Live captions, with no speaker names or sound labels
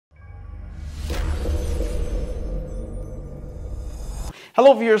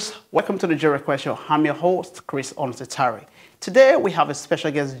Hello viewers, welcome to the GRS show. I'm your host, Chris Onsetari. Today we have a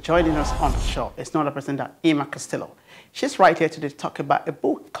special guest joining us on the show. It's not a person that Emma Castillo. She's right here today to talk about a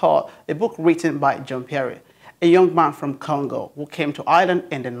book written by John Perry, a young man from Congo who came to Ireland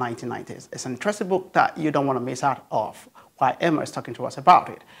in the 1990s. It's an interesting book that you don't want to miss out of, while Emma is talking to us about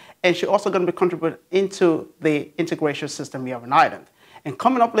it. And she's also going to be contributing into the integration system here in Ireland. And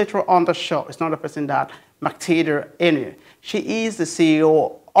coming up later on the show is not a person that Mactida Inu. She is the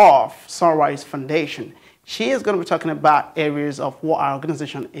CEO of Sunrise Foundation. She is going to be talking about areas of what our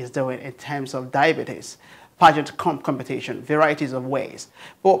organization is doing in terms of diabetes, pageant competition, varieties of ways.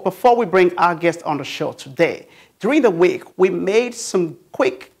 But before we bring our guest on the show today, during the week, we made some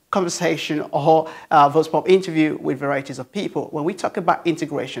quick conversation or Voxpop interview with varieties of people when we talk about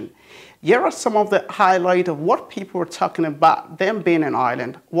integration. Here are some of the highlights of what people are talking about them being in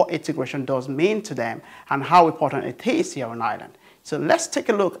Ireland, what integration does mean to them, and how important it is here in Ireland. So let's take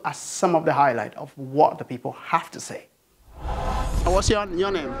a look at some of the highlights of what the people have to say. What's your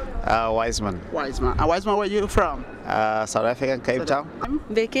name? Wiseman. Wiseman. And Wiseman, where are you from? South Africa, Cape Town.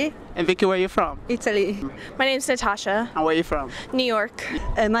 Vicky. And Vicky, where are you from? Italy. My name's Natasha. And where are you from? New York.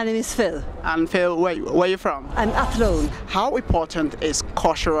 My name is Phil. And Phil, where are you from? I'm Athlone. How important is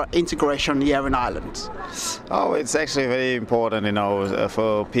cultural integration here in Ireland? Oh, it's actually very important, you know,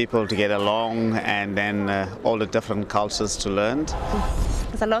 for people to get along and then all the different cultures to learn.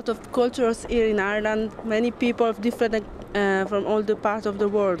 There's a lot of cultures here in Ireland, many people of different from all the parts of the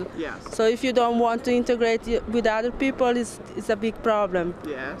world. Yes. So if you don't want to integrate with other people, it's a big problem.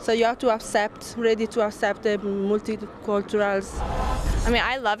 Yes. So you have to accept, ready to accept the multiculturals. I mean,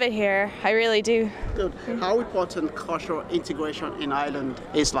 I love it here. I really do. Good. How important cultural integration in Ireland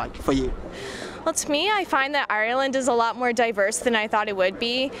is like for you? Well, to me, I find that Ireland is a lot more diverse than I thought it would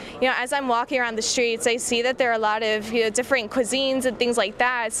be. You know, as I'm walking around the streets, I see that there are a lot of different cuisines and things like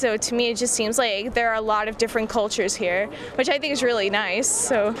that. So to me, it just seems like there are a lot of different cultures here, which I think is really nice.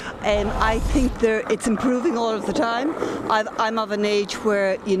 So, I think it's improving all of the time. I'm of an age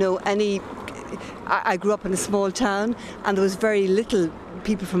where, you know, I grew up in a small town and there was very little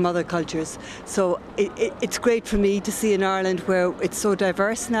people from other cultures. So it's great for me to see in Ireland where it's so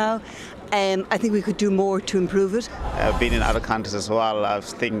diverse now. I think we could do more to improve it. I've been in other countries as well. I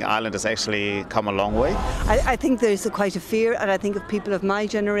think Ireland has actually come a long way. I think there's quite a fear, and I think of people of my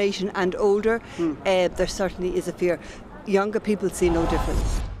generation and older, there certainly is a fear. Younger people see no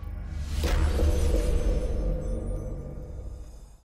difference.